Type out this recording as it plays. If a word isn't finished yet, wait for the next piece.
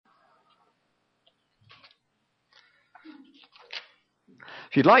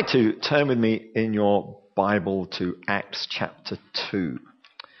If you'd like to turn with me in your Bible to Acts chapter 2.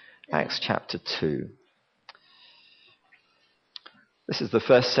 Acts chapter 2. This is the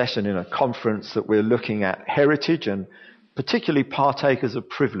first session in a conference that we're looking at heritage and particularly partakers of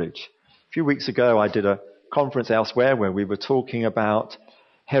privilege. A few weeks ago I did a conference elsewhere where we were talking about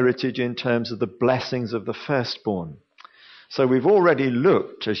heritage in terms of the blessings of the firstborn. So we've already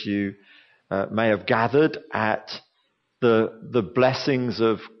looked, as you may have gathered, at the blessings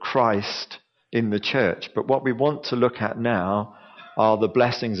of Christ in the church. But what we want to look at now are the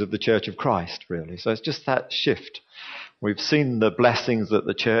blessings of the Church of Christ, really. So it's just that shift. We've seen the blessings that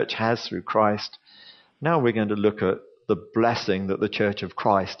the church has through Christ. Now we're going to look at the blessing that the Church of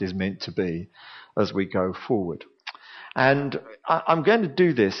Christ is meant to be as we go forward. And I'm going to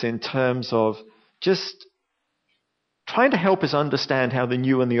do this in terms of just trying to help us understand how the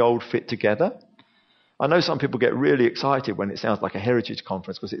new and the old fit together. I know some people get really excited when it sounds like a heritage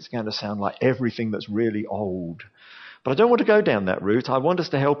conference because it's going to sound like everything that's really old. But I don't want to go down that route. I want us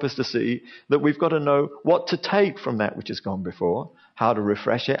to help us to see that we've got to know what to take from that which has gone before, how to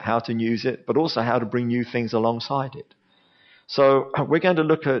refresh it, how to use it, but also how to bring new things alongside it. So we're going to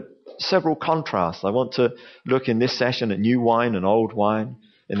look at several contrasts. I want to look in this session at new wine and old wine.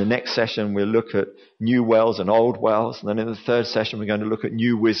 In the next session, we'll look at new wells and old wells. And then in the third session, we're going to look at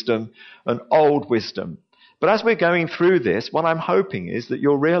new wisdom and old wisdom. But as we're going through this, what I'm hoping is that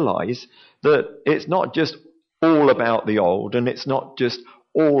you'll realize that it's not just all about the old and it's not just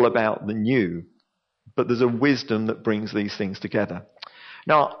all about the new, but there's a wisdom that brings these things together.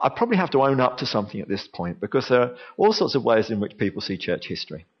 Now, I probably have to own up to something at this point because there are all sorts of ways in which people see church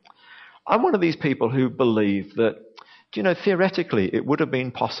history. I'm one of these people who believe that, theoretically, it would have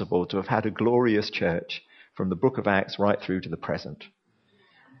been possible to have had a glorious church from the book of Acts right through to the present.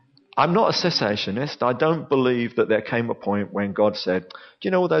 I'm not a cessationist. I don't believe that there came a point when God said,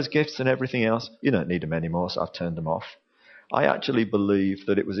 all those gifts and everything else? You don't need them anymore, so I've turned them off. I actually believe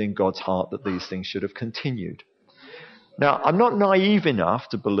that it was in God's heart that these things should have continued. Now, I'm not naive enough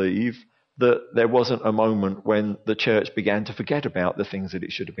to believe that there wasn't a moment when the church began to forget about the things that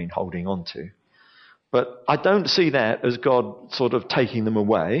it should have been holding on to. But I don't see that as God sort of taking them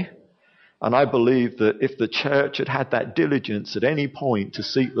away. And I believe that if the church had had that diligence at any point to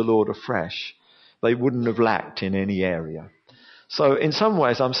seek the Lord afresh, they wouldn't have lacked in any area. So in some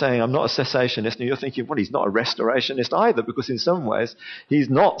ways I'm saying I'm not a cessationist, and you're thinking, well, he's not a restorationist either, because in some ways he's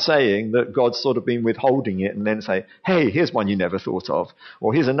not saying that God's sort of been withholding it and then say, hey, here's one you never thought of,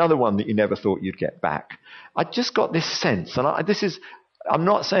 or here's another one that you never thought you'd get back. I just got this sense, and I'm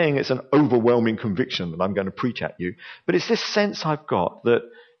not saying it's an overwhelming conviction that I'm going to preach at you, but it's this sense I've got that,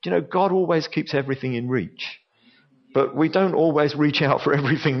 God always keeps everything in reach, but we don't always reach out for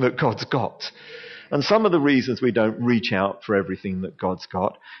everything that God's got. And some of the reasons we don't reach out for everything that God's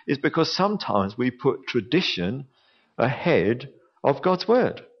got is because sometimes we put tradition ahead of God's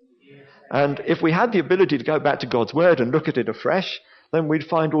word. And if we had the ability to go back to God's word and look at it afresh, then we'd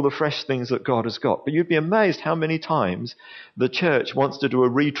find all the fresh things that God has got. But you'd be amazed how many times the church wants to do a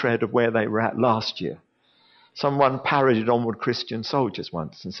retread of where they were at last year. Someone parodied Onward Christian Soldiers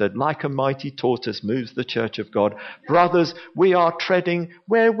once and said, like a mighty tortoise moves the church of God. Brothers, we are treading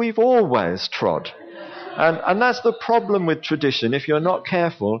where we've always trod. And that's the problem with tradition. If you're not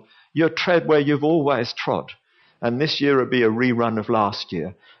careful, you'll tread where you've always trod. And this year will be a rerun of last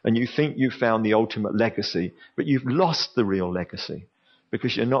year. And you think you've found the ultimate legacy, but you've lost the real legacy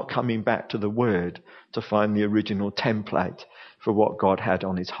because you're not coming back to the word to find the original template for what God had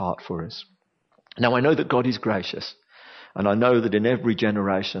on his heart for us. Now, I know that God is gracious, and I know that in every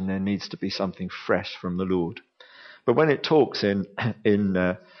generation there needs to be something fresh from the Lord. But when it talks in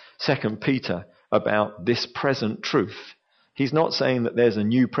 2 Peter about this present truth, he's not saying that there's a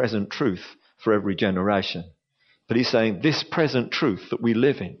new present truth for every generation, but he's saying this present truth that we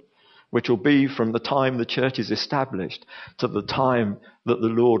live in, which will be from the time the church is established to the time that the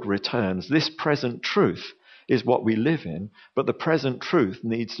Lord returns, this present truth is what we live in, but the present truth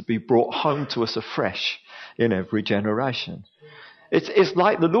needs to be brought home to us afresh in every generation. It's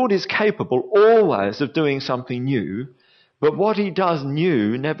like the Lord is capable always of doing something new, but what he does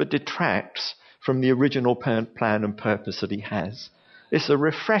new never detracts from the original plan and purpose that he has. It's a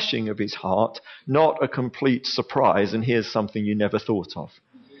refreshing of his heart, not a complete surprise, and here's something you never thought of.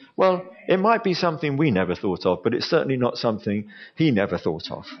 Well, it might be something we never thought of, but it's certainly not something he never thought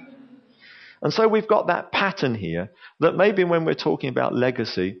of. And so we've got that pattern here that maybe when we're talking about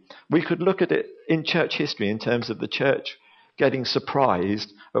legacy, we could look at it in church history in terms of the church getting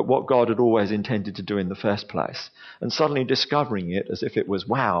surprised at what God had always intended to do in the first place and suddenly discovering it as if it was,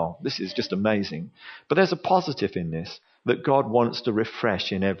 wow, this is just amazing. But there's a positive in this that God wants to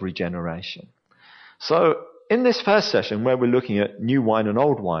refresh in every generation. So in this first session, where we're looking at new wine and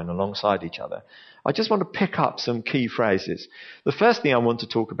old wine alongside each other, I just want to pick up some key phrases. The first thing I want to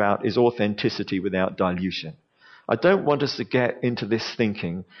talk about is authenticity without dilution. I don't want us to get into this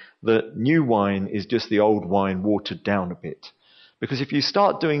thinking that new wine is just the old wine watered down a bit. Because if you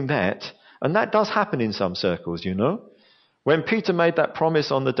start doing that, and that does happen in some circles, you know. When Peter made that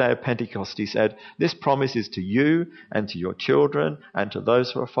promise on the day of Pentecost, he said, this promise is to you and to your children and to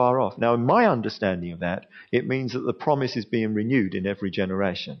those who are far off. Now, in my understanding of that, it means that the promise is being renewed in every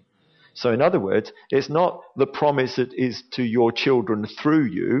generation. So in other words, it's not the promise that is to your children through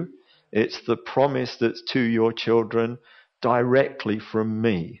you. It's the promise that's to your children directly from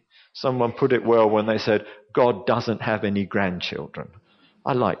me. Someone put it well when they said, God doesn't have any grandchildren.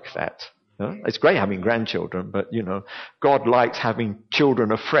 I like that. It's great having grandchildren, but, God likes having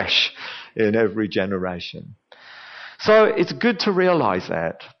children afresh in every generation. So it's good to realize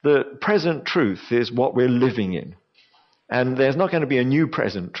that the present truth is what we're living in. And there's not going to be a new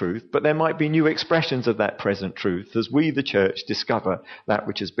present truth, but there might be new expressions of that present truth as we, the church, discover that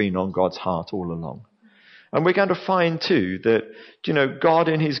which has been on God's heart all along. And we're going to find too that, God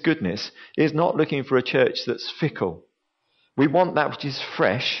in his goodness is not looking for a church that's fickle. We want that which is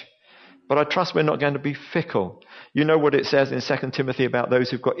fresh, but I trust we're not going to be fickle. You know what it says in 2 Timothy about those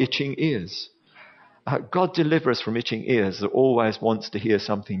who've got itching ears. God deliver us from itching ears that always wants to hear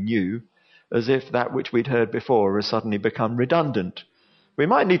something new, as if that which we'd heard before has suddenly become redundant. We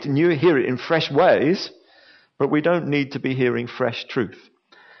might need to hear it in fresh ways, but we don't need to be hearing fresh truth.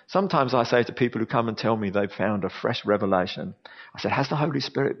 Sometimes I say to people who come and tell me they've found a fresh revelation, I said, has the Holy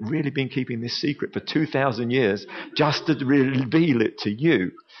Spirit really been keeping this secret for 2,000 years just to reveal it to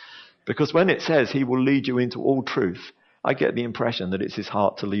you? Because when it says he will lead you into all truth, I get the impression that it's his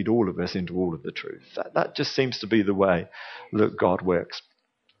heart to lead all of us into all of the truth. That just seems to be the way that God works.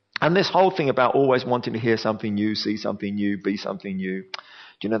 And this whole thing about always wanting to hear something new, see something new, be something new,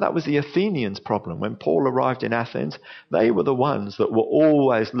 that was the Athenians' problem. When Paul arrived in Athens, they were the ones that were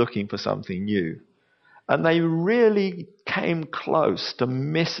always looking for something new. And they really came close to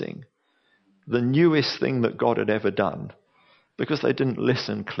missing the newest thing that God had ever done because they didn't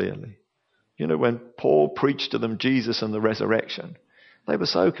listen clearly. When Paul preached to them Jesus and the resurrection, they were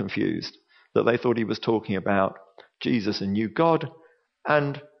so confused that they thought he was talking about Jesus and new God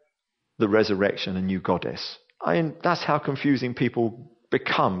and the resurrection and new goddess. That's how confused they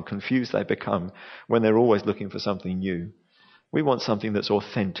become when they're always looking for something new. We want something that's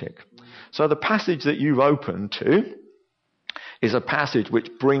authentic. So the passage that you've opened to is a passage which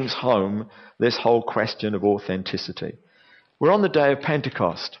brings home this whole question of authenticity. We're on the day of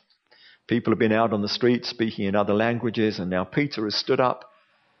Pentecost. People have been out on the streets speaking in other languages, and now Peter has stood up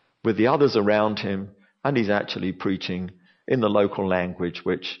with the others around him, and he's actually preaching in the local language,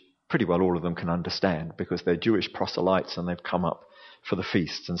 which pretty well all of them can understand because they're Jewish proselytes and they've come up for the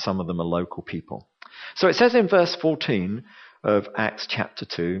feasts, and some of them are local people. So it says in verse 14 of Acts chapter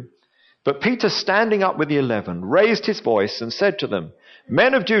 2, but Peter, standing up with the 11, raised his voice and said to them,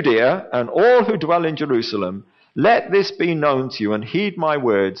 men of Judea and all who dwell in Jerusalem, let this be known to you and heed my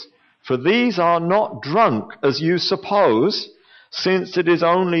words, for these are not drunk as you suppose, since it is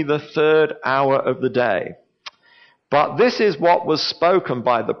only the 3rd hour of the day. But this is what was spoken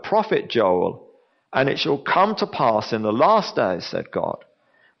by the prophet Joel, and it shall come to pass in the last days, said God,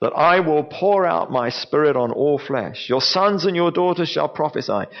 that I will pour out my spirit on all flesh. Your sons and your daughters shall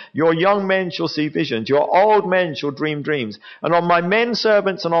prophesy. Your young men shall see visions. Your old men shall dream dreams. And on my men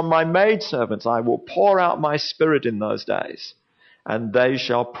servants and on my maid servants I will pour out my spirit in those days, and they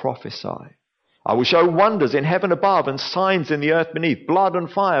shall prophesy. I will show wonders in heaven above and signs in the earth beneath, blood and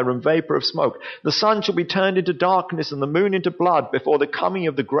fire and vapor of smoke. The sun shall be turned into darkness and the moon into blood before the coming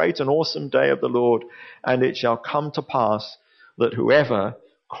of the great and awesome day of the Lord. And it shall come to pass that whoever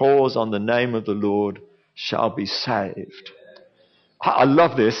calls on the name of the Lord shall be saved. I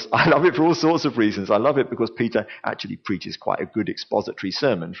love this. I love it for all sorts of reasons. I love it because Peter actually preaches quite a good expository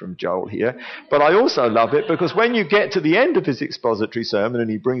sermon from Joel here. But I also love it because when you get to the end of his expository sermon and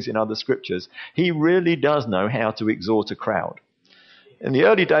he brings in other scriptures, he really does know how to exhort a crowd. In the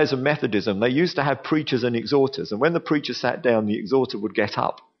early days of Methodism, they used to have preachers and exhorters. And when the preacher sat down, the exhorter would get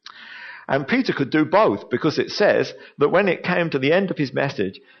up. And Peter could do both because it says that when it came to the end of his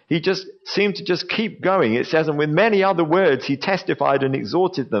message, he just seemed to just keep going. It says, and with many other words, he testified and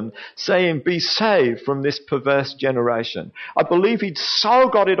exhorted them, saying, be saved from this perverse generation. I believe he'd so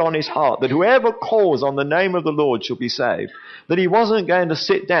got it on his heart that whoever calls on the name of the Lord shall be saved, that he wasn't going to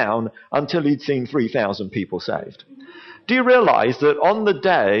sit down until he'd seen 3,000 people saved. Do you realize that on the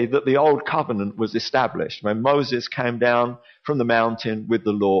day that the old covenant was established, when Moses came down from the mountain with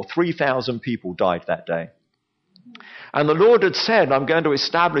the law, 3,000 people died that day? And the Lord had said, I'm going to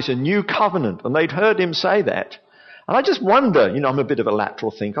establish a new covenant. And they'd heard him say that. And I just wonder, I'm a bit of a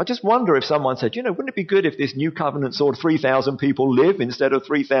lateral thinker. I just wonder if someone said, wouldn't it be good if this new covenant saw 3,000 people live instead of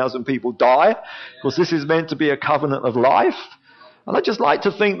 3,000 people die? Because this is meant to be a covenant of life. And I'd just like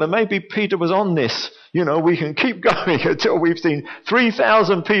to think that maybe Peter was on this. We can keep going until we've seen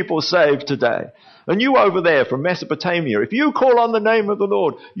 3,000 people saved today. And you over there from Mesopotamia, if you call on the name of the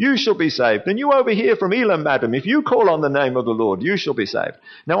Lord, you shall be saved. And you over here from Elam, madam, if you call on the name of the Lord, you shall be saved.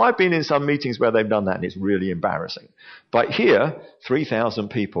 Now, I've been in some meetings where they've done that, and it's really embarrassing. But here, 3,000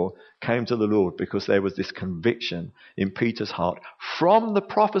 people came to the Lord because there was this conviction in Peter's heart from the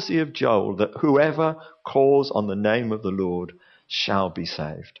prophecy of Joel that whoever calls on the name of the Lord shall be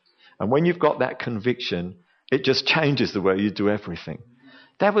saved. And when you've got that conviction, it just changes the way you do everything.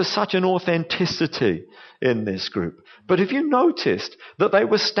 There was such an authenticity in this group. But have you noticed that they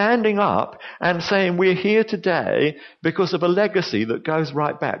were standing up and saying, we're here today because of a legacy that goes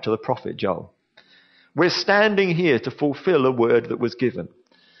right back to the prophet Joel. We're standing here to fulfill a word that was given.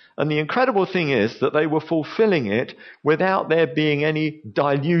 And the incredible thing is that they were fulfilling it without there being any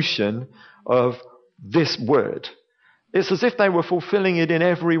dilution of this word. It's as if they were fulfilling it in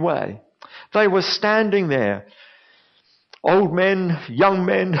every way. They were standing there. Old men, young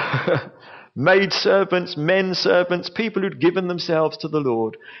men, maid servants, men servants, people who'd given themselves to the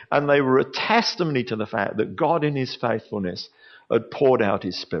Lord. And they were a testimony to the fact that God in his faithfulness had poured out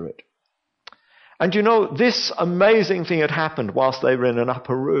his Spirit. And this amazing thing had happened whilst they were in an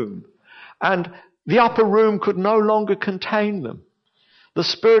upper room. And the upper room could no longer contain them. The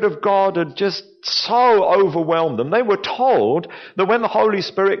Spirit of God had just so overwhelmed them. They were told that when the Holy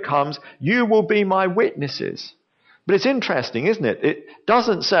Spirit comes, you will be my witnesses. But it's interesting, isn't it? It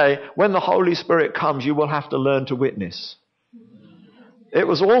doesn't say, when the Holy Spirit comes, you will have to learn to witness. It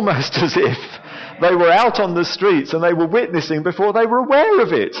was almost as if they were out on the streets and they were witnessing before they were aware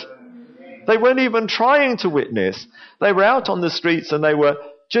of it. They weren't even trying to witness. They were out on the streets and they were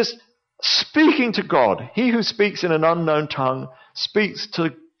just speaking to God. He who speaks in an unknown tongue speaks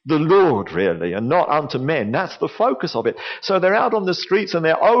to the Lord, really, and not unto men. That's the focus of it. So they're out on the streets and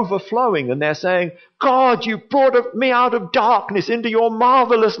they're overflowing and they're saying, God, you brought me out of darkness into your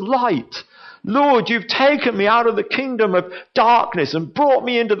marvelous light. Lord, you've taken me out of the kingdom of darkness and brought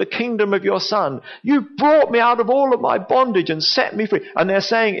me into the kingdom of your Son. You brought me out of all of my bondage and set me free. And they're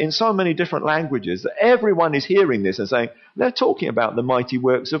saying in so many different languages that everyone is hearing this and saying, they're talking about the mighty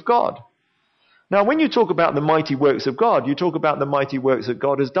works of God. Now, when you talk about the mighty works of God, you talk about the mighty works that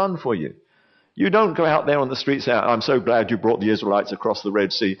God has done for you. You don't go out there on the streets and say, I'm so glad you brought the Israelites across the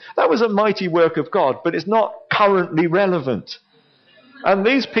Red Sea. That was a mighty work of God, but it's not currently relevant. And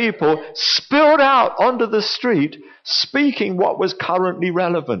these people spilled out onto the street speaking what was currently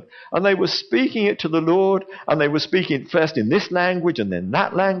relevant. And they were speaking it to the Lord, and they were speaking first in this language and then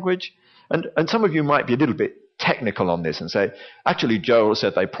that language. And some of you might be a little bit technical on this and say, actually, Joel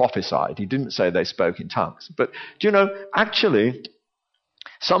said they prophesied. He didn't say they spoke in tongues. But, actually,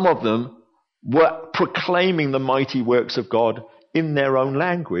 some of them were proclaiming the mighty works of God in their own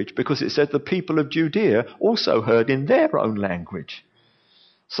language because it said the people of Judea also heard in their own language.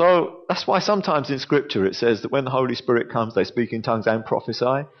 So that's why sometimes in Scripture it says that when the Holy Spirit comes, they speak in tongues and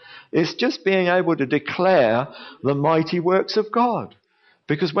prophesy. It's just being able to declare the mighty works of God.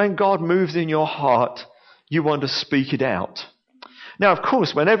 Because when God moves in your heart, you want to speak it out. Now, of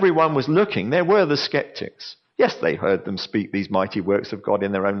course, when everyone was looking, there were the skeptics. Yes, they heard them speak these mighty works of God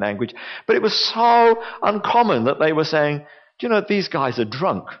in their own language. But it was so uncommon that they were saying, these guys are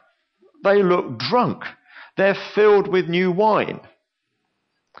drunk. They look drunk. They're filled with new wine.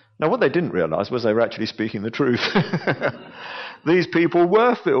 Now, what they didn't realize was they were actually speaking the truth. These people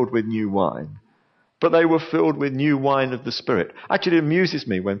were filled with new wine, but they were filled with new wine of the Spirit. Actually, it amuses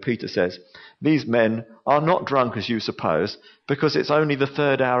me when Peter says, these men are not drunk as you suppose, because it's only the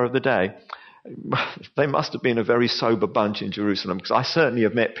third hour of the day. They must have been a very sober bunch in Jerusalem, because I certainly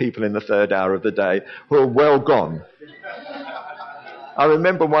have met people in the third hour of the day who are well gone. I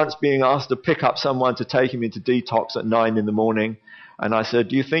remember once being asked to pick up someone to take him into detox at 9 a.m. And I said,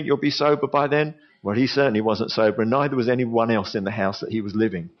 do you think you'll be sober by then? Well, he certainly wasn't sober, and neither was anyone else in the house that he was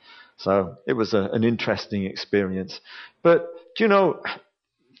living. So it was an interesting experience. But,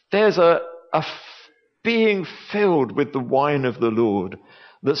 there's a being filled with the wine of the Lord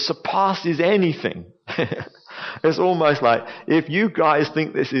that surpasses anything. It's almost like, if you guys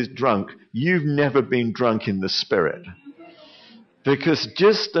think this is drunk, you've never been drunk in the Spirit. Because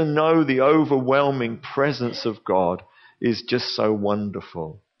just to know the overwhelming presence of God is just so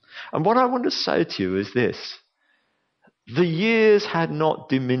wonderful. And what I want to say to you is this. The years had not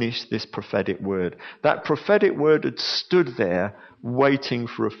diminished this prophetic word. That prophetic word had stood there waiting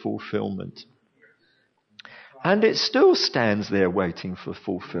for a fulfillment. And it still stands there waiting for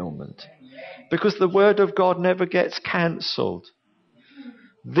fulfillment. Because the word of God never gets cancelled.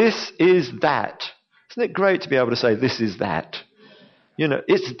 This is that. Isn't it great to be able to say, this is that? You know,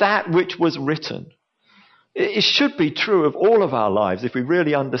 it's that which was written. It should be true of all of our lives if we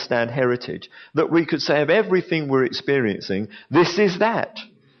really understand heritage, that we could say of everything we're experiencing, this is that.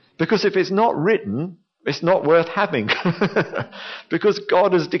 Because if it's not written, it's not worth having. Because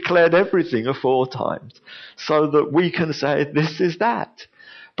God has declared everything aforetimes so that we can say, this is that.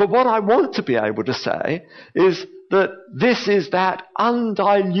 But what I want to be able to say is that this is that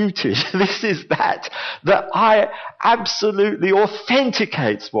undiluted. This is that I absolutely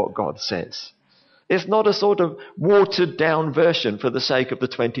authenticates what God says. It's not a sort of watered down version for the sake of the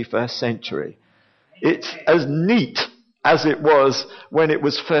 21st century. It's as neat as it was when it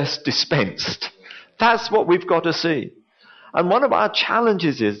was first dispensed. That's what we've got to see. And one of our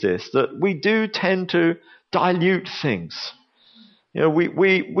challenges is this, that we do tend to dilute things. You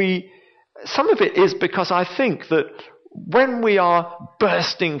know, some of it is because I think that when we are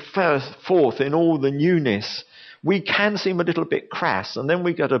bursting forth in all the newness, we can seem a little bit crass, and then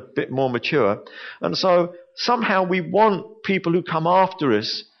we get a bit more mature. And so somehow we want people who come after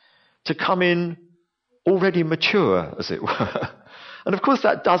us to come in already mature, as it were. And of course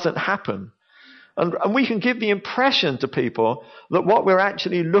that doesn't happen. And we can give the impression to people that what we're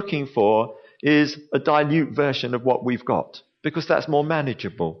actually looking for is a dilute version of what we've got, because that's more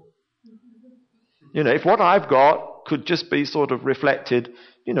manageable. You know, if what I've got could just be sort of reflected,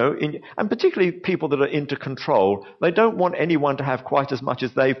 you know, and particularly people that are into control, they don't want anyone to have quite as much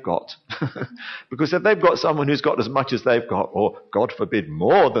as they've got. Because if they've got someone who's got as much as they've got, or God forbid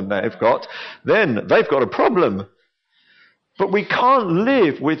more than they've got, then they've got a problem. But we can't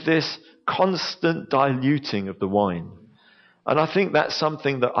live with this constant diluting of the wine. And I think that's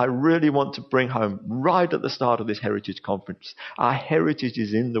something that I really want to bring home right at the start of this Heritage Conference. Our heritage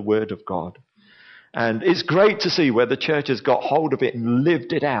is in the Word of God. And it's great to see where the church has got hold of it and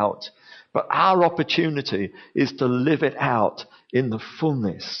lived it out. But our opportunity is to live it out in the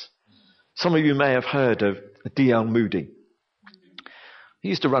fullness. Some of you may have heard of D.L. Moody. He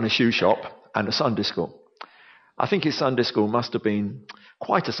used to run a shoe shop and a Sunday school. I think his Sunday school must have been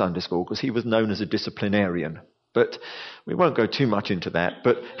quite a Sunday school because he was known as a disciplinarian. But we won't go too much into that.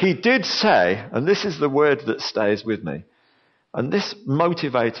 But he did say, and this is the word that stays with me, and this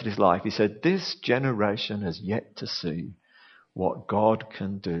motivated his life. He said, this generation has yet to see what God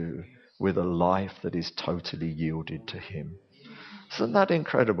can do with a life that is totally yielded to him. Isn't that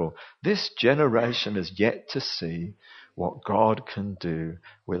incredible? This generation has yet to see what God can do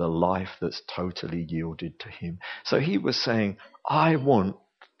with a life that's totally yielded to him. So he was saying, I want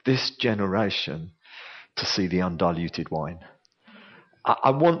this generation to see the undiluted wine.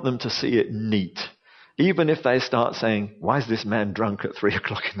 I want them to see it neat. Even if they start saying, why is this man drunk at 3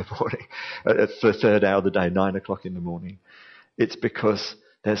 o'clock in the morning? At the third hour of the day, 9 o'clock in the morning. It's because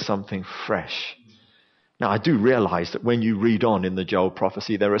there's something fresh. Now, I do realize that when you read on in the Joel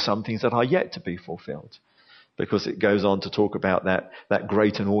prophecy, there are some things that are yet to be fulfilled. Because it goes on to talk about that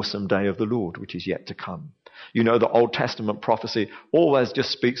great and awesome day of the Lord, which is yet to come. You know, the Old Testament prophecy always just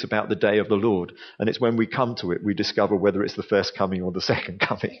speaks about the day of the Lord. And it's when we come to it, we discover whether it's the first coming or the second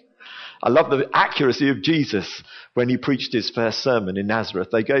coming. I love the accuracy of Jesus when he preached his first sermon in Nazareth.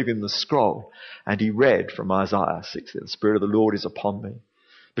 They gave him the scroll and he read from Isaiah 60, the Spirit of the Lord is upon me.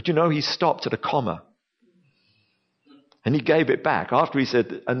 But you know, he stopped at a comma. And he gave it back after he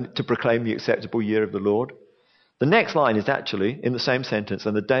said, and to proclaim the acceptable year of the Lord. The next line is actually in the same sentence,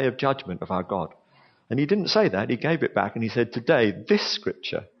 and the day of judgment of our God. And he didn't say that. He gave it back and he said, today this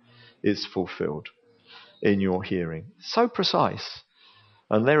scripture is fulfilled in your hearing. So precise.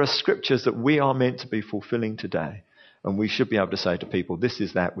 And there are scriptures that we are meant to be fulfilling today. And we should be able to say to people, this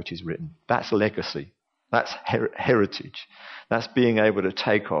is that which is written. That's legacy. That's heritage. That's being able to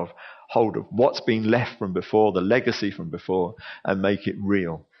take hold of what's been left from before, the legacy from before, and make it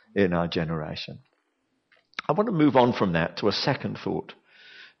real in our generation. I want to move on from that to a second thought,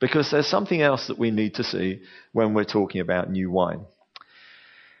 because there's something else that we need to see when we're talking about new wine.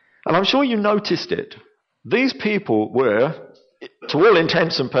 And I'm sure you noticed it. These people were, to all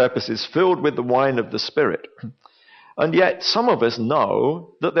intents and purposes, filled with the wine of the Spirit. And yet some of us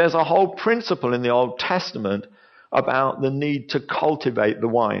know that there's a whole principle in the Old Testament about the need to cultivate the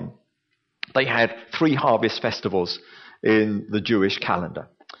wine. They had 3 harvest festivals in the Jewish calendar.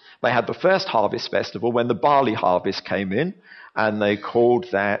 They had the first harvest festival when the barley harvest came in, and they called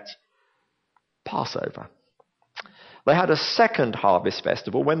that Passover. They had a second harvest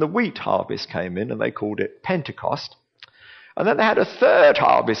festival when the wheat harvest came in, and they called it Pentecost. And then they had a third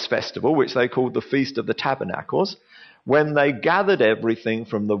harvest festival, which they called the Feast of the Tabernacles, when they gathered everything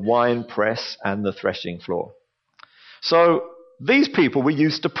from the wine press and the threshing floor. So these people were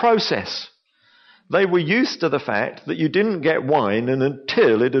used to process. They were used to the fact that you didn't get wine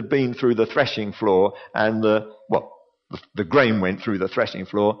until it had been through the threshing floor and the grain went through the threshing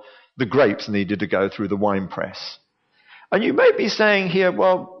floor. The grapes needed to go through the wine press. And you may be saying here,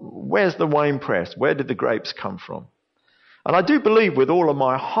 well, where's the wine press? Where did the grapes come from? And I do believe with all of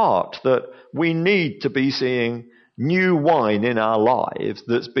my heart that we need to be seeing new wine in our lives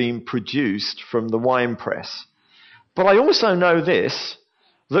that's been produced from the wine press. But I also know this,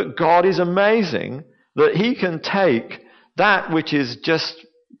 that God is amazing, that he can take that which is just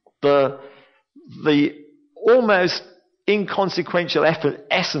the almost inconsequential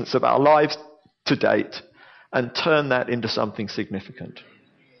essence of our lives to date and turn that into something significant.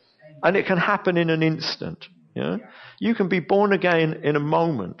 And it can happen in an instant. You know? You can be born again in a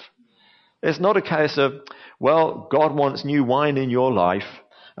moment. It's not a case of, well, God wants new wine in your life,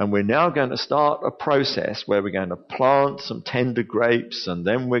 and we're now going to start a process where we're going to plant some tender grapes, and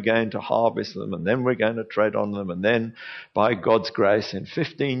then we're going to harvest them, and then we're going to tread on them, and then, by God's grace, in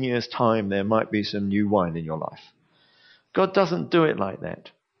 15 years' time, there might be some new wine in your life. God doesn't do it like that.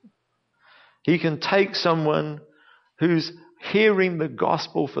 He can take someone who's hearing the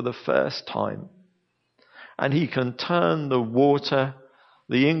gospel for the first time, and he can turn the water,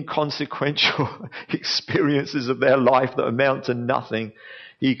 the inconsequential experiences of their life that amount to nothing,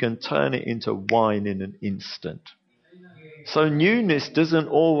 he can turn it into wine in an instant. So newness doesn't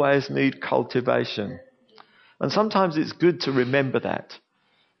always need cultivation. And sometimes it's good to remember that.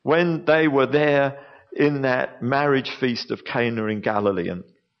 When they were there in that marriage feast of Cana in Galilee, and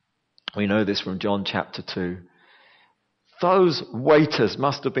we know this from John chapter 2, those waiters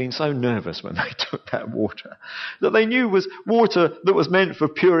must have been so nervous when they took that water that they knew was water that was meant for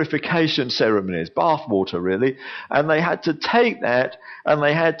purification ceremonies, bath water really, and they had to take that and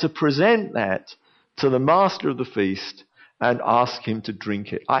they had to present that to the master of the feast and ask him to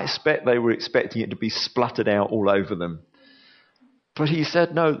drink it. I expect they were expecting it to be spluttered out all over them. But he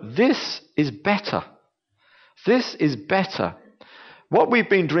said, no, this is better. This is better. What we've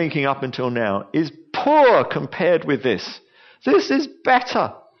been drinking up until now is poor compared with this. This is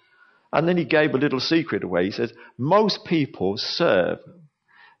better. And then he gave a little secret away. He says, most people serve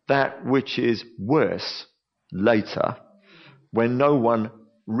that which is worse later when no one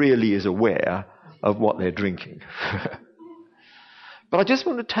really is aware of what they're drinking. But I just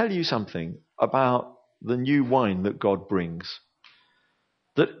want to tell you something about the new wine that God brings.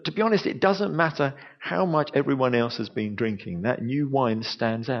 That, to be honest, it doesn't matter how much everyone else has been drinking. That new wine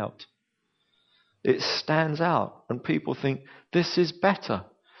stands out. It stands out, and people think, this is better.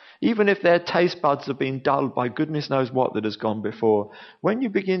 Even if their taste buds have been dulled by goodness knows what that has gone before, when you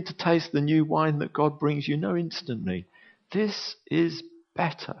begin to taste the new wine that God brings, you know instantly, this is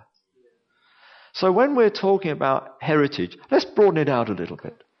better. So when we're talking about heritage, let's broaden it out a little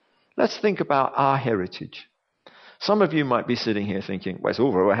bit. Let's think about our heritage. Some of you might be sitting here thinking, well, it's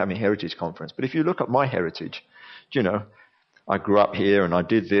all right, we're having a heritage conference. But if you look at my heritage, you know, I grew up here and I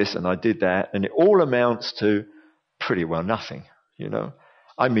did this and I did that, and it all amounts to pretty well nothing, you know.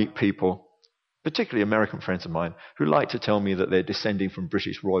 I meet people, particularly American friends of mine, who like to tell me that they're descending from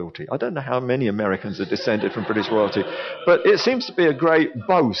British royalty. I don't know how many Americans are descended from British royalty, but it seems to be a great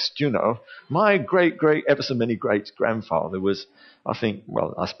boast, you know. My great, ever so many great-grandfather was, I think,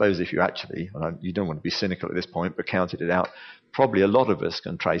 well, I suppose if you actually, you don't want to be cynical at this point, but counted it out, probably a lot of us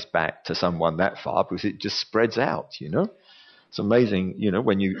can trace back to someone that far because it just spreads out, you know. It's amazing, you know,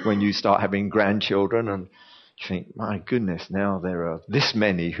 when you start having grandchildren and you think, my goodness, now there are this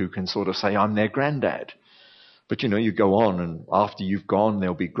many who can sort of say, I'm their granddad. But, you know, you go on and after you've gone,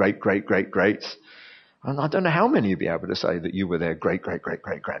 there'll be great-greats. And I don't know how many you'll be able to say that you were their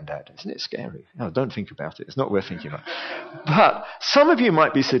great-great-great-great-granddad. Isn't it scary? No, don't think about it. It's not worth thinking about. But some of you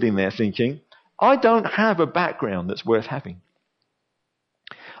might be sitting there thinking, I don't have a background that's worth having.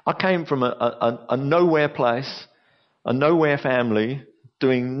 I came from a nowhere place, a nowhere family,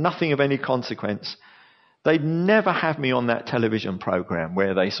 doing nothing of any consequence. They'd never have me on that television program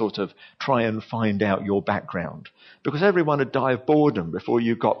where they sort of try and find out your background, because everyone would die of boredom before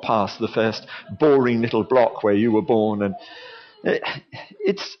you got past the first boring little block where you were born. And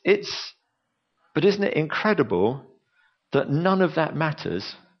but isn't it incredible that none of that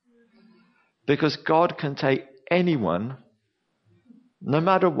matters, because God can take anyone no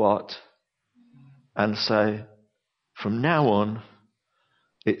matter what, and say, from now on,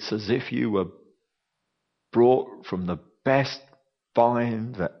 it's as if you were brought from the best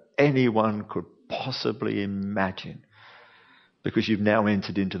vine that anyone could possibly imagine, because you've now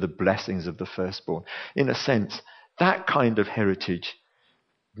entered into the blessings of the firstborn. In a sense, that kind of heritage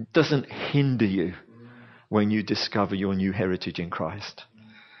doesn't hinder you when you discover your new heritage in Christ.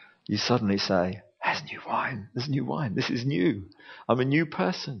 You suddenly say, there's new wine, this is new. I'm a new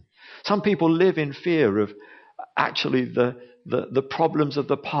person. Some people live in fear of actually the problems of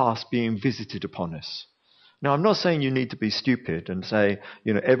the past being visited upon us. Now, I'm not saying you need to be stupid and say,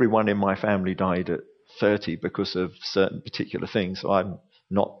 everyone in my family died at 30 because of certain particular things, so I'm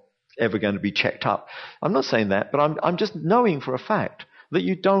not ever going to be checked up. I'm not saying that, but I'm just knowing for a fact that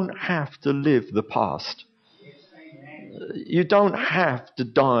you don't have to live the past. You don't have to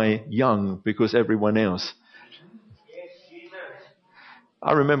die young because everyone else.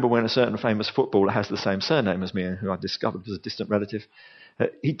 I remember when a certain famous footballer has the same surname as me, who I discovered was a distant relative.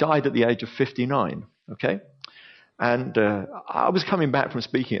 He died at the age of 59, okay? And I was coming back from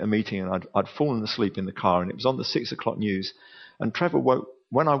speaking at a meeting, and I'd fallen asleep in the car, and it was on the 6 o'clock news. And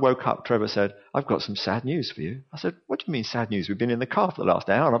when I woke up, Trevor said, I've got some sad news for you. I said, what do you mean sad news? We've been in the car for the last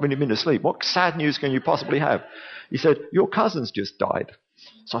hour, and I've only been asleep. What sad news can you possibly have? He said, your cousin's just died.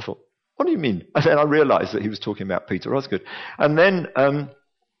 So I thought, what do you mean? And then I realised that he was talking about Peter Osgood. And then,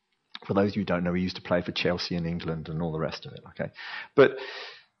 for those of you who don't know, he used to play for Chelsea in England and all the rest of it, okay? But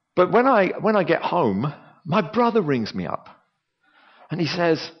when I get home, my brother rings me up, and he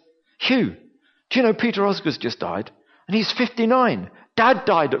says, Hugh, do you know Peter Osgood's just died? And he's 59. Dad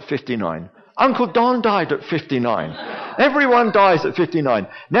died at 59. Uncle Don died at 59. Everyone dies at 59.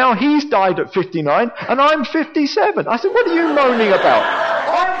 Now he's died at 59, and I'm 57. I said, what are you moaning about?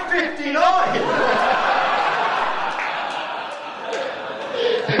 I'm 59!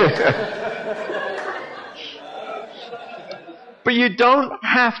 But you don't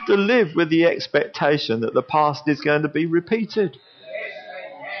have to live with the expectation that the past is going to be repeated.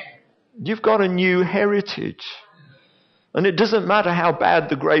 You've got a new heritage. And it doesn't matter how bad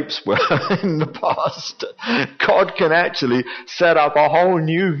the grapes were in the past. God can actually set up a whole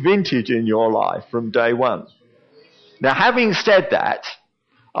new vintage in your life from day one. Now, having said that,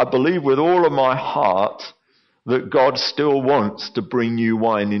 I believe with all of my heart that God still wants to bring new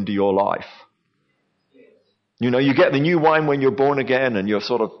wine into your life. You get the new wine when you're born again, and you're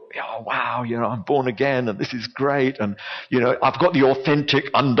sort of, oh wow, I'm born again, and this is great, and I've got the authentic,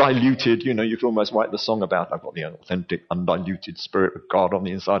 undiluted, you can almost write the song about, I've got the authentic, undiluted Spirit of God on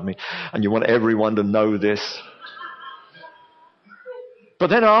the inside of me, and you want everyone to know this. But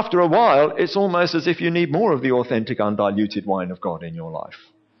then after a while, it's almost as if you need more of the authentic, undiluted wine of God in your life.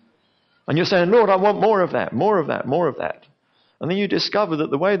 And you're saying, Lord, I want more of that, more of that, more of that. And then you discover that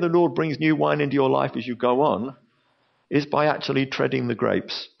the way the Lord brings new wine into your life as you go on is by actually treading the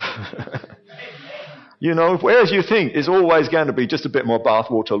grapes. Whereas you think it's always going to be just a bit more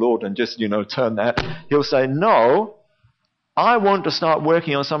bathwater, Lord, and just, turn that. He'll say, no, I want to start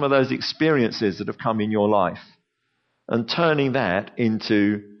working on some of those experiences that have come in your life and turning that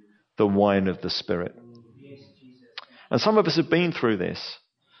into the wine of the Spirit. And some of us have been through this.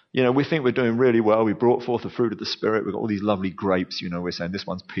 We think we're doing really well. We brought forth the fruit of the Spirit. We've got all these lovely grapes. We're saying this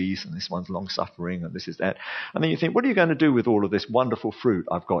one's peace and this one's long-suffering and this is that. And then you think, what are you going to do with all of this wonderful fruit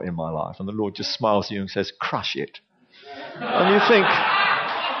I've got in my life? And the Lord just smiles at you and says, crush it. And you think,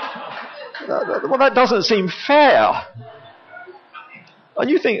 well, that doesn't seem fair. And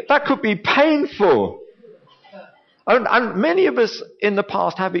you think, that could be painful. And many of us in the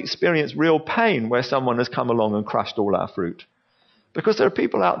past have experienced real pain where someone has come along and crushed all our fruit. Because there are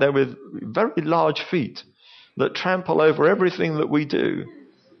people out there with very large feet that trample over everything that we do.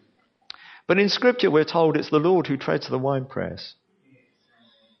 But in Scripture we're told it's the Lord who treads the winepress.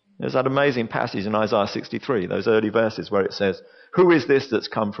 There's that amazing passage in Isaiah 63, those early verses where it says, who is this that's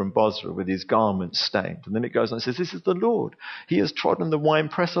come from Bozrah with his garments stained? And then it goes on and says, this is the Lord. He has trodden the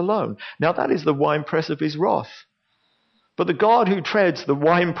winepress alone. Now that is the winepress of his wrath. But the God who treads the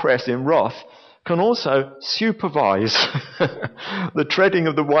winepress in wrath can also supervise the treading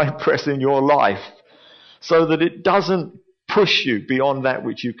of the winepress in your life so that it doesn't push you beyond that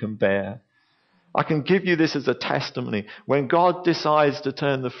which you can bear. I can give you this as a testimony. When God decides to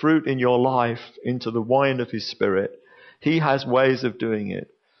turn the fruit in your life into the wine of his Spirit, he has ways of doing it,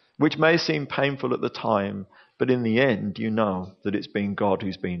 which may seem painful at the time, but in the end you know that it's been God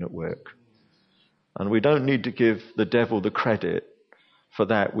who's been at work. And we don't need to give the devil the credit for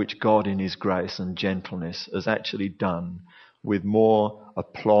that which God in his grace and gentleness has actually done with more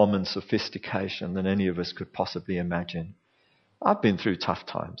aplomb and sophistication than any of us could possibly imagine. I've been through tough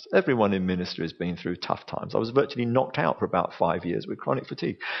times. Everyone in ministry has been through tough times. I was virtually knocked out for about 5 years with chronic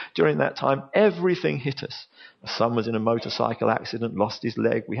fatigue. During that time, everything hit us. My son was in a motorcycle accident, lost his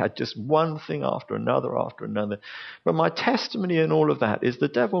leg. We had just one thing after another after another. But my testimony in all of that is the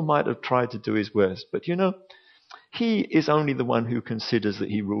devil might have tried to do his worst. But he is only the one who considers that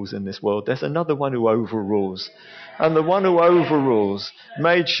he rules in this world. There's another one who overrules. And the one who overrules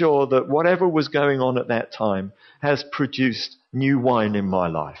made sure that whatever was going on at that time has produced new wine in my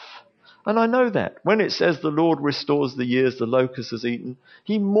life. And I know that. When it says the Lord restores the years the locust has eaten,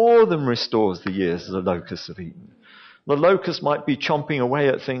 he more than restores the years the locusts have eaten. The locust might be chomping away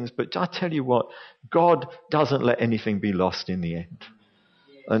at things, but I tell you what, God doesn't let anything be lost in the end.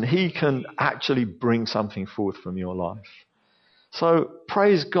 And he can actually bring something forth from your life. So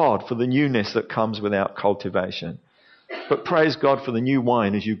praise God for the newness that comes without cultivation. But praise God for the new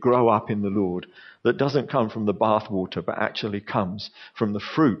wine as you grow up in the Lord that doesn't come from the bathwater but actually comes from the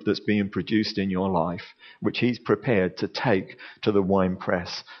fruit that's being produced in your life, which he's prepared to take to the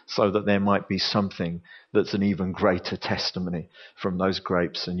winepress so that there might be something that's an even greater testimony from those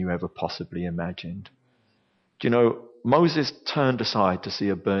grapes than you ever possibly imagined. Do you know, Moses turned aside to see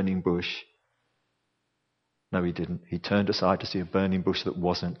a burning bush. No, he didn't. He turned aside to see a burning bush that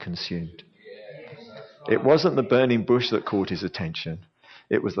wasn't consumed. It wasn't the burning bush that caught his attention.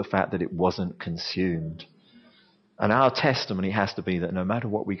 It was the fact that it wasn't consumed. And our testimony has to be that no matter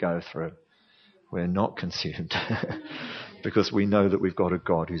what we go through, we're not consumed because we know that we've got a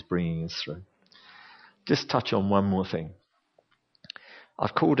God who's bringing us through. Just touch on one more thing.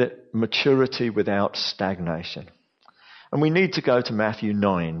 I've called it maturity without stagnation. And we need to go to Matthew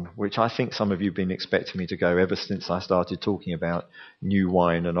 9, which I think some of you have been expecting me to go ever since I started talking about new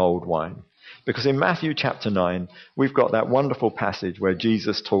wine and old wine. Because in Matthew chapter 9, we've got that wonderful passage where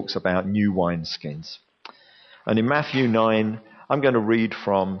Jesus talks about new wineskins. And in Matthew 9, I'm going to read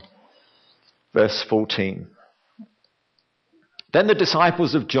from verse 14. Then the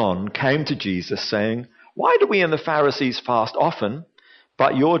disciples of John came to Jesus saying, "Why do we and the Pharisees fast often,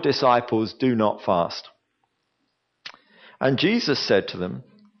 but your disciples do not fast?" And Jesus said to them,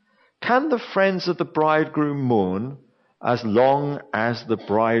 "Can the friends of the bridegroom mourn as long as the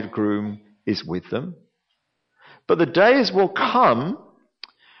bridegroom is with them? But the days will come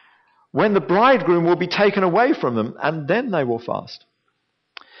when the bridegroom will be taken away from them, and then they will fast.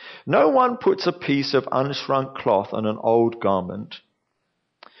 No one puts a piece of unshrunk cloth on an old garment,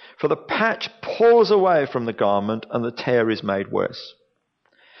 for the patch pulls away from the garment and the tear is made worse.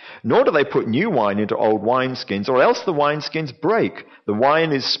 Nor do they put new wine into old wineskins, or else the wineskins break. The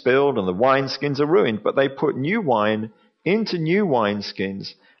wine is spilled and the wineskins are ruined, but they put new wine into new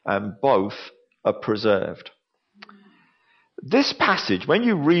wineskins, and both are preserved." This passage, when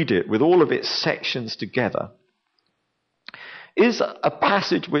you read it with all of its sections together, is a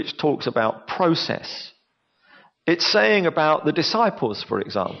passage which talks about process. It's saying about the disciples, for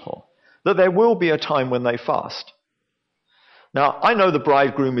example, that there will be a time when they fast. Now, I know the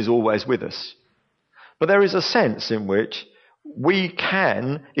bridegroom is always with us, but there is a sense in which we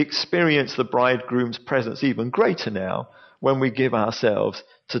can experience the bridegroom's presence even greater now when we give ourselves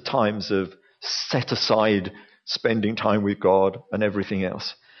to times of set aside spending time with God and everything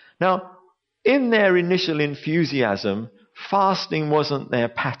else. Now, in their initial enthusiasm, fasting wasn't their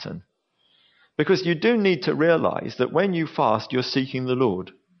pattern. Because you do need to realize that when you fast, you're seeking the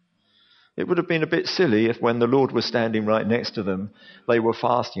Lord. It would have been a bit silly if when the Lord was standing right next to them, they were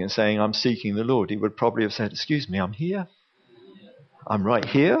fasting and saying, "I'm seeking the Lord." He would probably have said, "Excuse me, I'm here. I'm right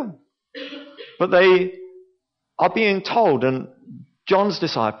here." But they are being told, and John's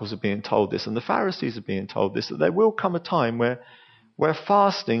disciples are being told this, and the Pharisees are being told this, that there will come a time where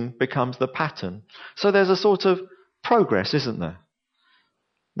fasting becomes the pattern. So there's a sort of progress, isn't there?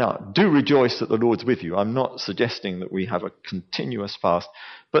 Now, do rejoice that the Lord's with you. I'm not suggesting that we have a continuous fast,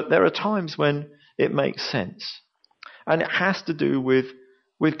 but there are times when it makes sense. And it has to do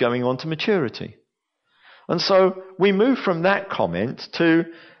with going on to maturity. And so we move from that comment to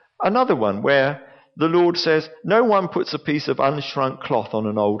another one where the Lord says, "No one puts a piece of unshrunk cloth on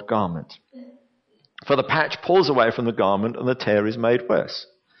an old garment, for the patch pulls away from the garment and the tear is made worse."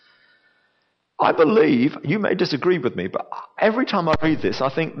 I believe, you may disagree with me, but every time I read this, I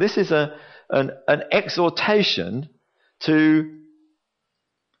think this is an exhortation to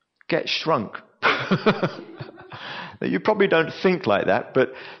get shrunk. You probably don't think like that,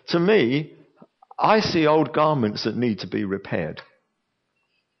 but to me, I see old garments that need to be repaired.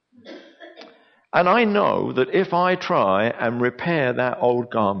 And I know that if I try and repair that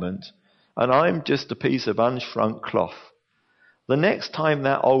old garment, and I'm just a piece of unshrunk cloth, the next time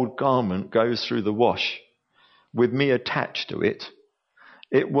that old garment goes through the wash, with me attached to it,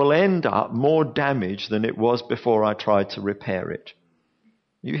 it will end up more damaged than it was before I tried to repair it.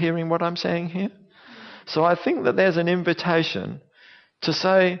 You hearing what I'm saying here? So I think that there's an invitation to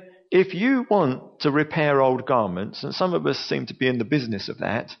say, if you want to repair old garments, and some of us seem to be in the business of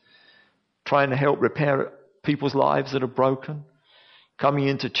that, trying to help repair people's lives that are broken, coming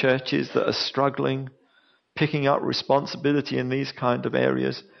into churches that are struggling, picking up responsibility in these kind of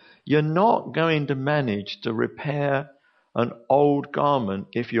areas, you're not going to manage to repair an old garment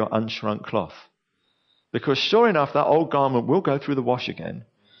if you're unshrunk cloth. Because sure enough, that old garment will go through the wash again,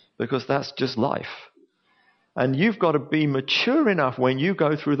 because that's just life. And you've got to be mature enough when you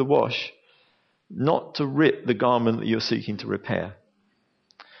go through the wash not to rip the garment that you're seeking to repair.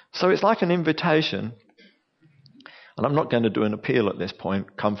 So it's like an invitation. And I'm not going to do an appeal at this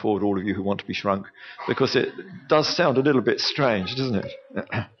point. Come forward, all of you who want to be shrunk, because it does sound a little bit strange, doesn't it?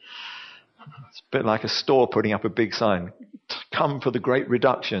 It's a bit like a store putting up a big sign, come for the great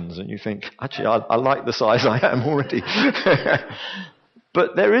reductions. And you think, actually, I like the size I am already.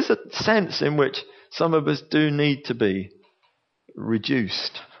 But there is a sense in which some of us do need to be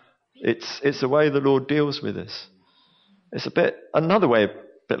reduced. It's the way the Lord deals with us. It's another way, a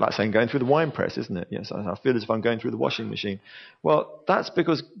bit like saying going through the wine press, isn't it? Yes, I feel as if I'm going through the washing machine. Well, that's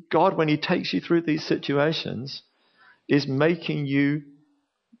because God, when he takes you through these situations, is making you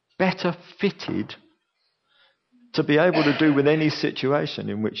better fitted to be able to do with any situation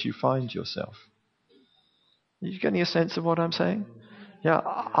in which you find yourself. Are you getting a sense of what I'm saying? Yeah,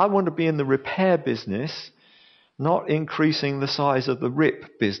 I want to be in the repair business, not increasing the size of the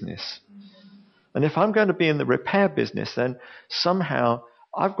rip business. And if I'm going to be in the repair business, then somehow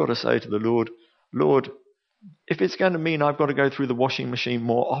I've got to say to the Lord, Lord, if it's going to mean I've got to go through the washing machine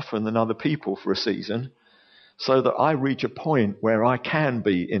more often than other people for a season, so that I reach a point where I can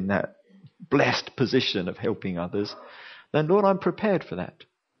be in that blessed position of helping others, then Lord, I'm prepared for that.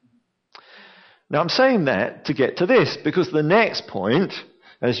 Now, I'm saying that to get to this, because the next point,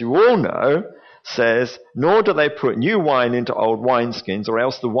 as you all know, says, nor do they put new wine into old wineskins, or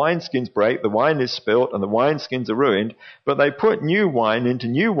else the wineskins break, the wine is spilt, and the wineskins are ruined, but they put new wine into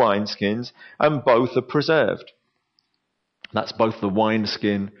new wineskins, and both are preserved. That's both the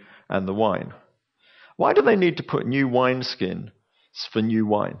wineskin and the wine. Why do they need to put new wineskin for new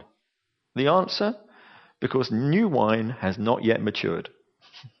wine? The answer? Because new wine has not yet matured.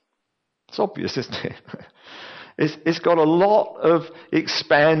 It's obvious, isn't it? It's got a lot of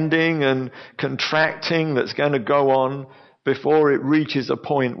expanding and contracting that's going to go on before it reaches a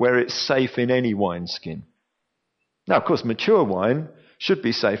point where it's safe in any wineskin. Now, of course, mature wine should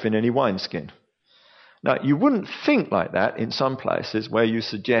be safe in any wineskin. Now, you wouldn't think like that in some places where you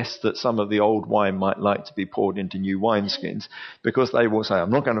suggest that some of the old wine might like to be poured into new wineskins, because they will say,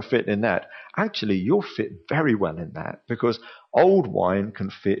 I'm not going to fit in that. Actually, you'll fit very well in that, because old wine can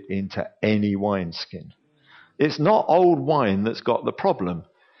fit into any wineskin. It's not old wine that's got the problem,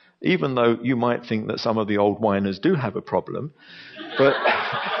 even though you might think that some of the old winers do have a problem. But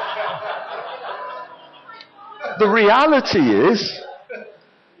the reality is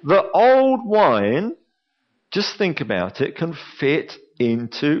that old wine, just think about it, can fit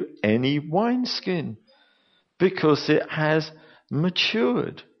into any wineskin because it has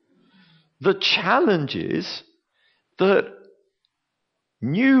matured. The challenge is that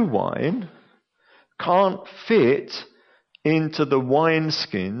new wine can't fit into the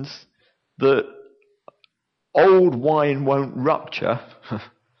wineskins that old wine won't rupture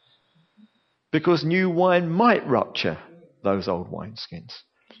because new wine might rupture those old wineskins.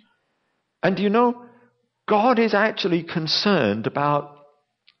 And you know, God is actually concerned about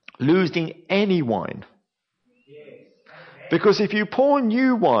losing any wine. Because if you pour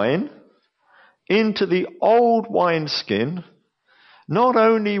new wine into the old wineskin, not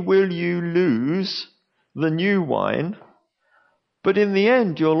only will you lose the new wine, but in the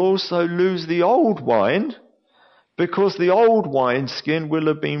end you'll also lose the old wine, because the old wineskin will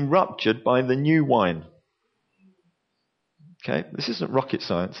have been ruptured by the new wine. Okay, this isn't rocket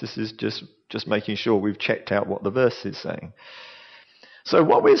science. This is just making sure we've checked out what the verse is saying. So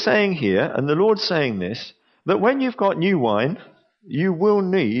what we're saying here, and the Lord's saying this, that when you've got new wine, you will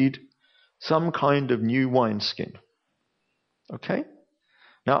need some kind of new wineskin. Okay?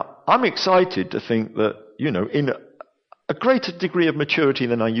 Now, I'm excited to think that, in a greater degree of maturity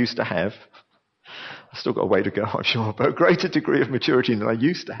than I used to have, I've still got a way to go, I'm sure, but a greater degree of maturity than I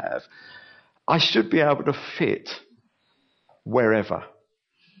used to have, I should be able to fit wherever.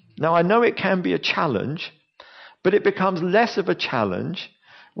 Now, I know it can be a challenge, but it becomes less of a challenge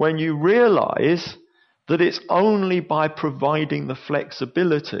when you realize that it's only by providing the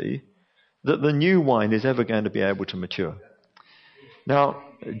flexibility that the new wine is ever going to be able to mature. Now,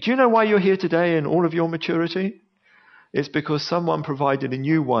 do you know why you're here today in all of your maturity? It's because someone provided a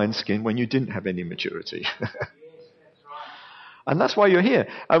new wineskin when you didn't have any maturity. And that's why you're here.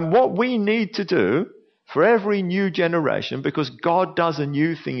 And what we need to do for every new generation, because God does a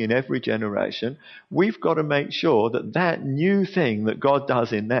new thing in every generation, we've got to make sure that that new thing that God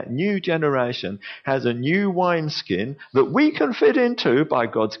does in that new generation has a new wineskin that we can fit into by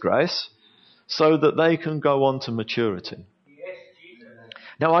God's grace so that they can go on to maturity.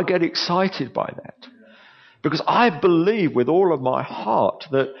 Now, I get excited by that because I believe with all of my heart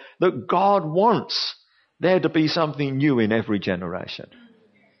that God wants there to be something new in every generation.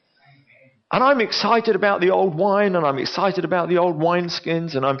 And I'm excited about the old wine, and I'm excited about the old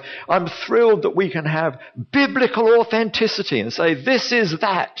wineskins, and I'm thrilled that we can have biblical authenticity and say, this is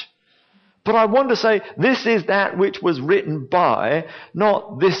that. But I want to say, this is that which was written by,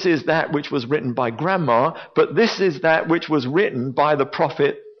 not this is that which was written by grandma, but this is that which was written by the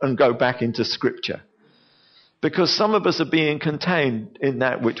prophet and go back into Scripture. Because some of us are being contained in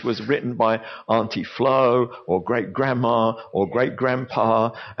that which was written by Auntie Flo or great-grandma or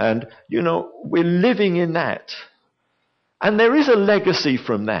great-grandpa. And, we're living in that. And there is a legacy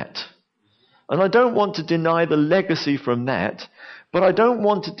from that. And I don't want to deny the legacy from that, but I don't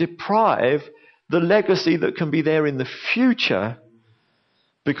want to deprive the legacy that can be there in the future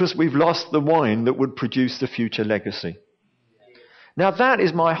because we've lost the wine that would produce the future legacy. Now that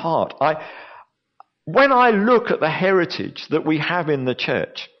is my heart. When I look at the heritage that we have in the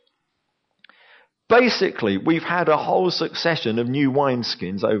church, basically we've had a whole succession of new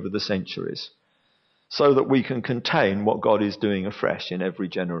wineskins over the centuries so that we can contain what God is doing afresh in every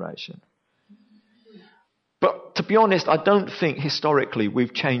generation. But to be honest, I don't think historically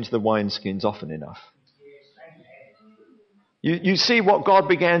we've changed the wineskins often enough. You see what God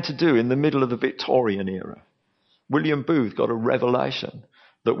began to do in the middle of the Victorian era. William Booth got a revelation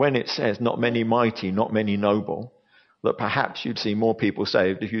that when it says, not many mighty, not many noble, that perhaps you'd see more people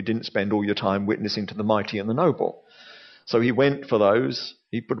saved if you didn't spend all your time witnessing to the mighty and the noble. So he went for those.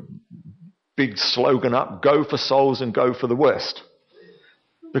 He put a big slogan up, go for souls and go for the worst.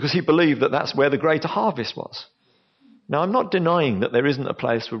 Because he believed that that's where the greater harvest was. Now, I'm not denying that there isn't a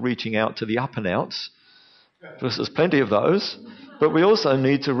place for reaching out to the up and outs, because there's plenty of those, but we also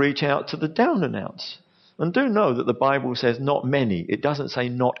need to reach out to the down and outs. And do know that the Bible says not many. It doesn't say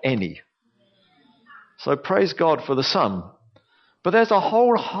not any. So praise God for the some. But there's a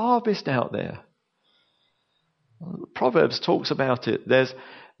whole harvest out there. Proverbs talks about it.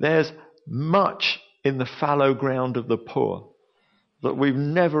 There's much in the fallow ground of the poor that we've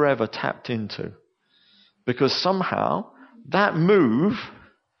never ever tapped into. Because somehow that move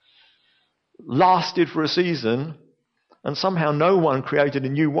lasted for a season and somehow no one created a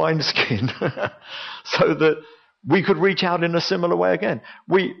new wineskin so that we could reach out in a similar way again.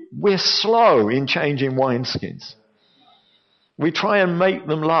 We're slow in changing wineskins. We try and make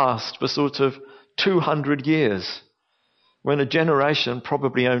them last for sort of 200 years when a generation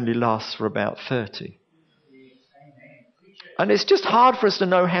probably only lasts for about 30. And it's just hard for us to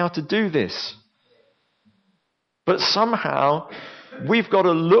know how to do this. But somehow we've got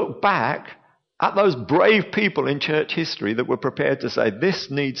to look back at those brave people in church history that were prepared to say,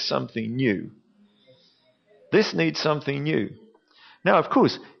 this needs something new. This needs something new. Now, of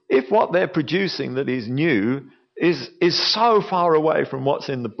course, if what they're producing that is new is so far away from what's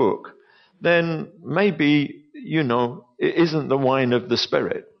in the book, then maybe, it isn't the wine of the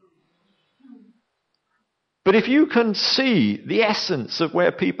Spirit. But if you can see the essence of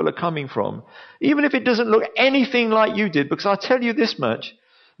where people are coming from, even if it doesn't look anything like you did, because I'll tell you this much,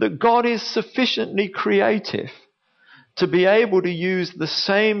 that God is sufficiently creative to be able to use the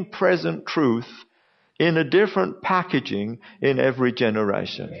same present truth in a different packaging in every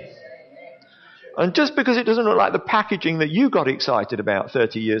generation. And just because it doesn't look like the packaging that you got excited about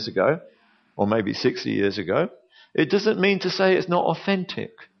 30 years ago, or maybe 60 years ago, it doesn't mean to say it's not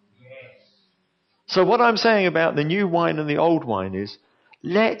authentic. So what I'm saying about the new wine and the old wine is,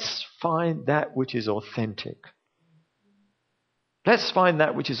 let's find that which is authentic. Let's find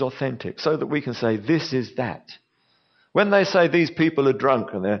that which is authentic so that we can say, this is that. When they say these people are drunk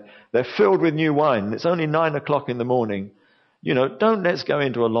and they're filled with new wine, and it's only 9 o'clock in the morning, don't let's go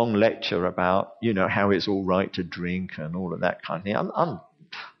into a long lecture about, how it's all right to drink and all of that kind of thing.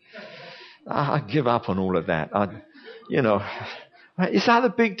 I give up on all of that. Is that a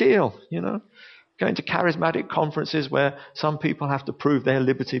big deal, Going to charismatic conferences where some people have to prove their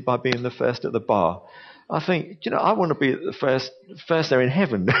liberty by being the first at the bar. I think, I want to be the first there in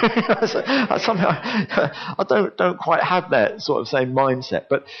heaven. Somehow, I don't quite have that sort of same mindset.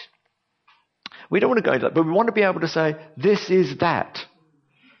 But We don't want to go into that, but we want to be able to say, this is that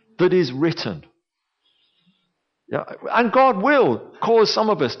is written. Yeah, and God will cause some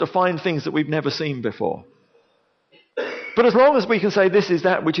of us to find things that we've never seen before. But as long as we can say this is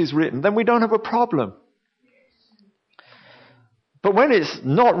that which is written, then we don't have a problem. But when it's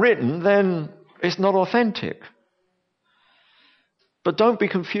not written, then it's not authentic. But don't be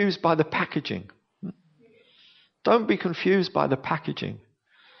confused by the packaging. Don't be confused by the packaging.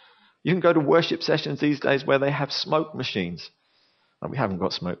 You can go to worship sessions these days where they have smoke machines. Well, we haven't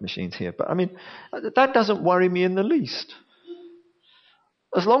got smoke machines here, but I mean, that doesn't worry me in the least.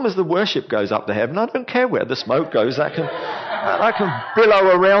 As long as the worship goes up to heaven, I don't care where the smoke goes. That can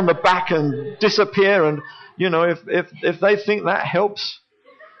billow around the back and disappear. And, if they think that helps.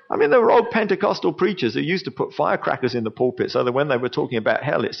 I mean, there were old Pentecostal preachers who used to put firecrackers in the pulpit so that when they were talking about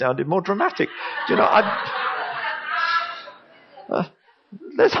hell, it sounded more dramatic.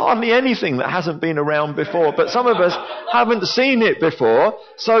 There's hardly anything that hasn't been around before, but some of us haven't seen it before.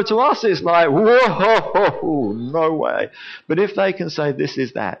 So to us, it's like, whoa, no way. But if they can say this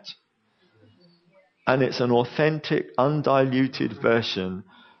is that, and it's an authentic, undiluted version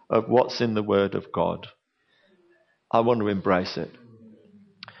of what's in the Word of God, I want to embrace it.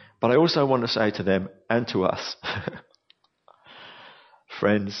 But I also want to say to them and to us,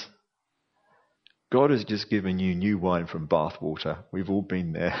 friends, God has just given you new wine from bathwater. We've all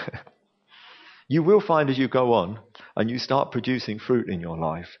been there. You will find as you go on and you start producing fruit in your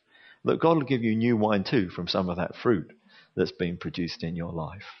life that God will give you new wine too from some of that fruit that's been produced in your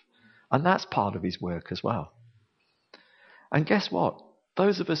life. And that's part of his work as well. And guess what?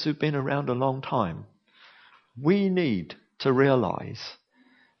 Those of us who've been around a long time, we need to realize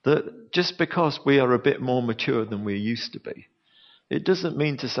that just because we are a bit more mature than we used to be, it doesn't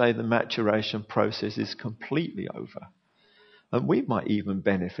mean to say the maturation process is completely over. And we might even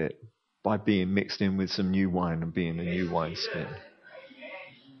benefit by being mixed in with some new wine and being a new wineskin.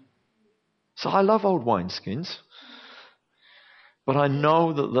 So I love old wineskins, but I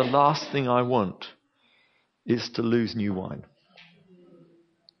know that the last thing I want is to lose new wine.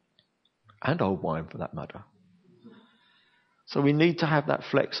 And old wine for that matter. So we need to have that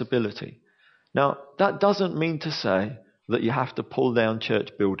flexibility. Now, that doesn't mean to say that you have to pull down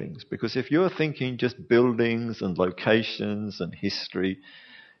church buildings, because if you're thinking just buildings and locations and history,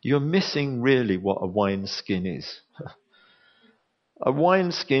 you're missing really what a wineskin is. A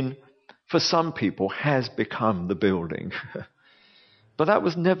wineskin, for some people, has become the building. But that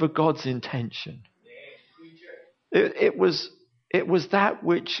was never God's intention. It was that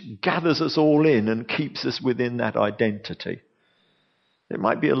which gathers us all in and keeps us within that identity. It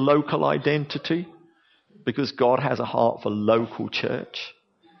might be a local identity, because God has a heart for local church,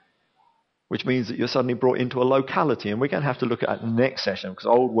 which means that you're suddenly brought into a locality. And we're going to have to look at that in the next session, because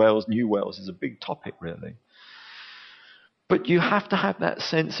Old Wales, New Wales is a big topic, really. But you have to have that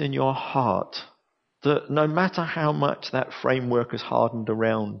sense in your heart that no matter how much that framework has hardened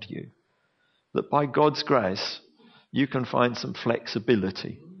around you, that by God's grace, you can find some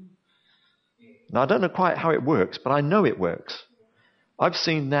flexibility. Now, I don't know quite how it works, but I know it works. I've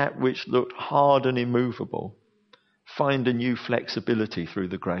seen that which looked hard and immovable find a new flexibility through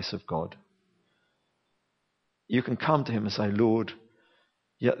the grace of God. You can come to him and say, Lord,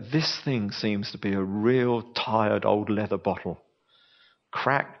 yet this thing seems to be a real tired old leather bottle,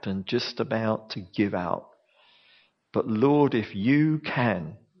 cracked and just about to give out. But Lord, if you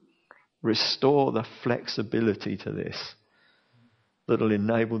can restore the flexibility to this that'll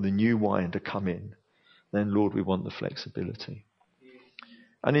enable the new wine to come in, then Lord, we want the flexibility.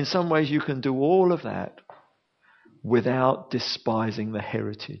 And in some ways you can do all of that without despising the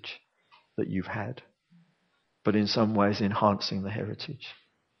heritage that you've had, but in some ways enhancing the heritage.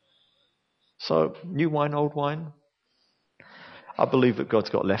 So, new wine, old wine. I believe that God's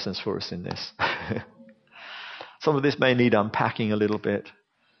got lessons for us in this. Some of this may need unpacking a little bit,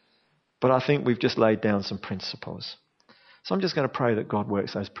 but I think we've just laid down some principles. So I'm just going to pray that God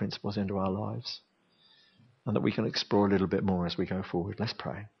works those principles into our lives, and that we can explore a little bit more as we go forward. Let's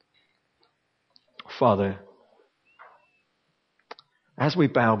pray. Father, as we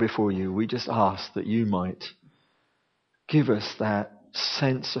bow before you, we just ask that you might give us that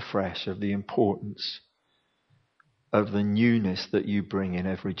sense afresh of the importance of the newness that you bring in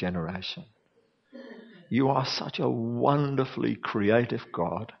every generation. You are such a wonderfully creative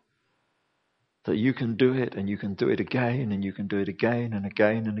God that you can do it, and you can do it again, and you can do it again and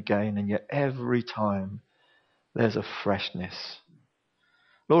again and again, and yet every time there's a freshness.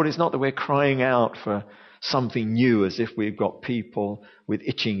 Lord, it's not that we're crying out for something new as if we've got people with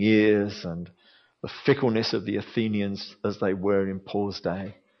itching ears and the fickleness of the Athenians as they were in Paul's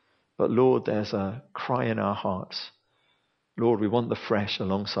day. But Lord, there's a cry in our hearts. Lord, we want the fresh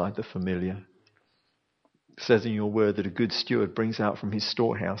alongside the familiar. It says in your word that a good steward brings out from his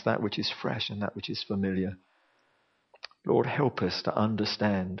storehouse that which is fresh and that which is familiar. Lord, help us to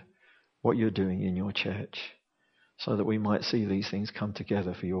understand what you're doing in your church so that we might see these things come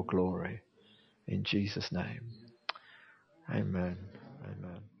together for your glory. In Jesus' name. Amen.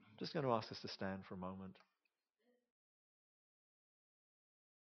 Amen. Just going to ask us to stand for a moment.